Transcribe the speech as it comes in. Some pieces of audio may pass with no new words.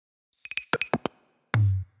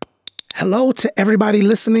Hello to everybody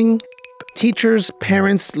listening, teachers,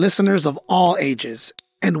 parents, listeners of all ages,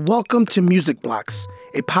 and welcome to Music Blocks,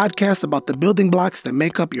 a podcast about the building blocks that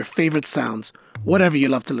make up your favorite sounds, whatever you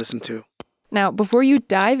love to listen to. Now, before you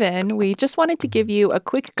dive in, we just wanted to give you a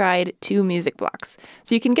quick guide to Music Blocks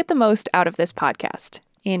so you can get the most out of this podcast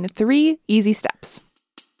in 3 easy steps.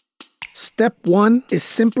 Step 1 is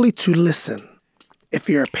simply to listen. If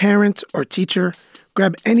you're a parent or teacher,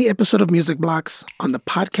 grab any episode of Music Blocks on the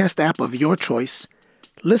podcast app of your choice,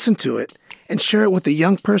 listen to it, and share it with a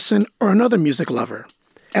young person or another music lover.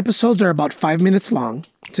 Episodes are about 5 minutes long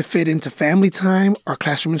to fit into family time or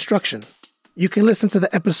classroom instruction. You can listen to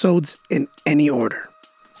the episodes in any order.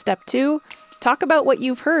 Step 2, talk about what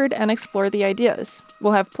you've heard and explore the ideas.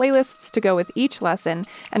 We'll have playlists to go with each lesson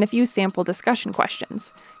and a few sample discussion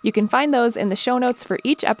questions. You can find those in the show notes for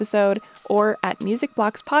each episode or at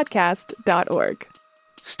musicblockspodcast.org.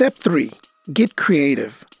 Step 3, get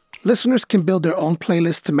creative. Listeners can build their own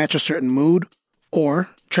playlist to match a certain mood,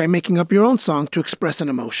 or try making up your own song to express an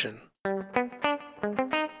emotion.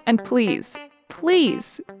 And please,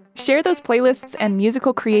 share those playlists and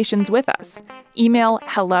musical creations with us. Email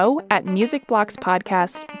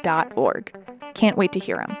hello@musicblockspodcast.org. Can't wait to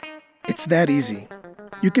hear them. It's that easy.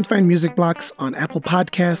 You can find Music Blocks on Apple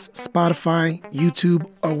Podcasts, Spotify, YouTube,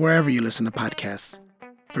 or wherever you listen to podcasts.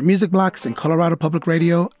 For Music Blocks and Colorado Public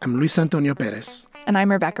Radio, I'm Luis Antonio Perez. And I'm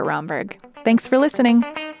Rebecca Romberg. Thanks for listening.